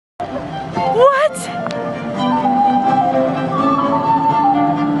What?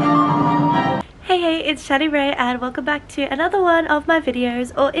 Hey, it's Shadi Ray and welcome back to another one of my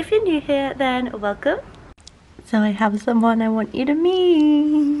videos, or if you're new here then welcome. So I have someone I want you to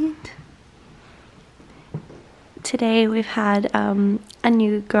meet. Today we've had a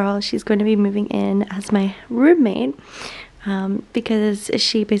new girl. She's going to be moving in as my roommate because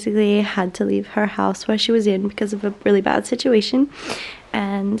she basically had to leave her house where she was in because of a really bad situation.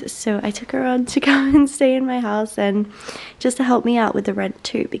 And so I took her on to come and stay in my house and just to help me out with the rent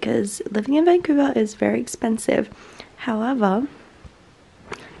too, because living in Vancouver is very expensive. However,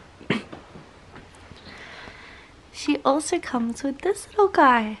 she also comes with this little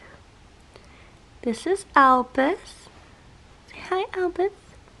guy. This is Albus. Say hi, Albus.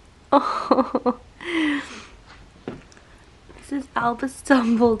 Oh, this is Albus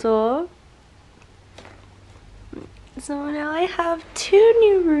Dumbledore. So now I have two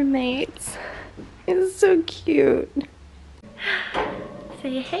new roommates. It's so cute.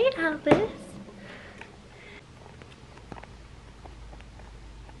 Say hey, Albus.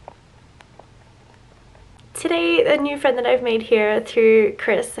 Today, a new friend that I've made here through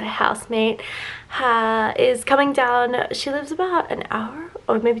Chris, a housemate, is coming down. She lives about an hour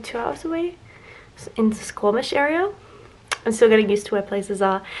or maybe 2 hours away in the Squamish area. I'm still getting used to where places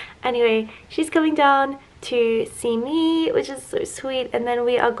are. Anyway, she's coming down to see me, which is so sweet, and then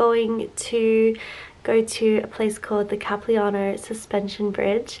we are going to go to a place called the Capilano suspension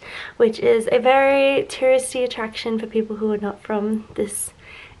bridge, which is a very touristy attraction for people who are not from this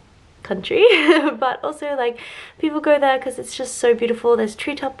country but also like people go there because it's just so beautiful. There's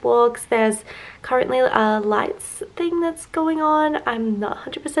treetop walks, there's currently a lights thing that's going on. I'm not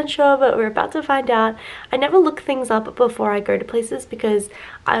 100% sure, but we're about to find out. I never look things up before I go to places because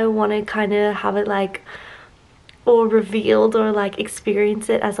I want to kind of have it like or revealed or like experience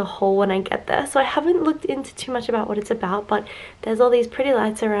it as a whole when I get there. So I haven't looked into too much about what it's about, but there's all these pretty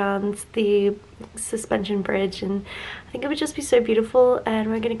lights around the suspension bridge and I think it would just be so beautiful. And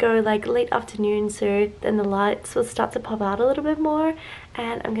we're gonna go like late afternoon, so then the lights will start to pop out a little bit more,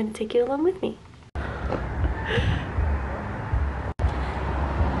 and I'm gonna take you along with me.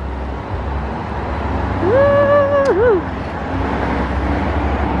 Woo-hoo!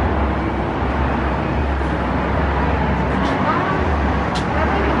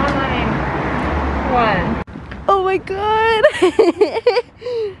 Oh my god!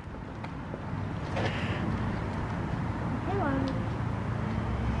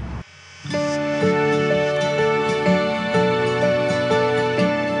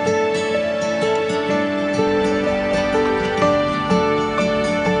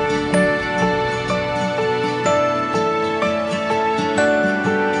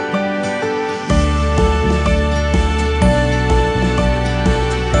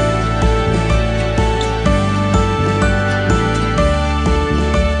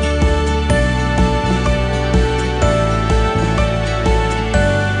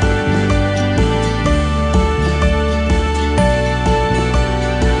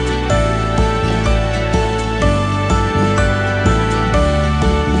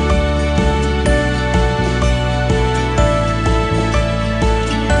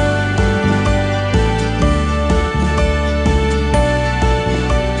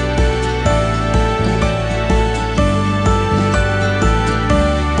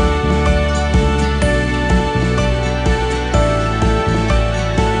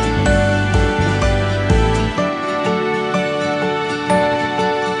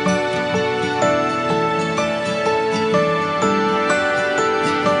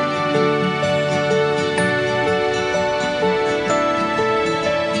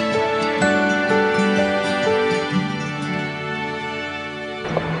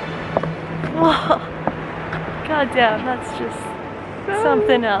 Whoa. God damn, that's just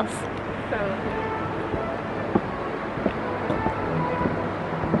something else.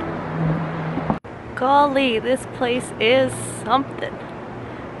 Golly, this place is something.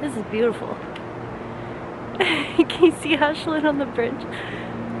 This is beautiful. Can you see Aislin on the bridge?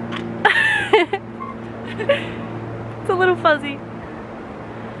 It's a little fuzzy.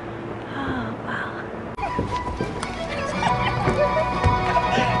 Oh, wow.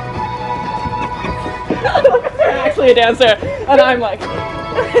 I'm actually a dancer, and I'm like...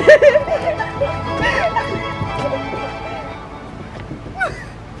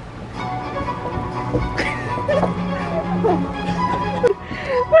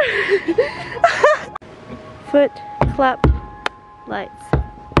 Foot clap lights.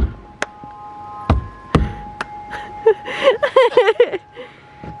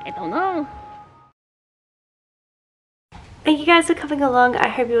 I don't know. thank you guys for coming along. I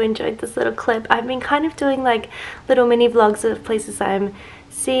hope you enjoyed this little clip. I've been kind of doing like little mini vlogs of places I'm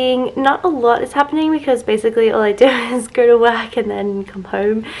seeing. Not a lot is happening because basically all I do is go to work and then come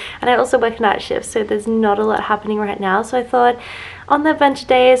home, and I also work night shifts, so there's not a lot happening right now. So I thought on the adventure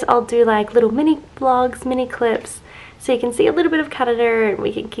days I'll do like little mini vlogs, mini clips, so you can see a little bit of Canada and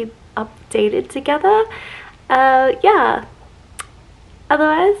we can keep updated together. Yeah,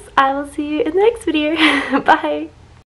 otherwise I will see you in the next video. Bye.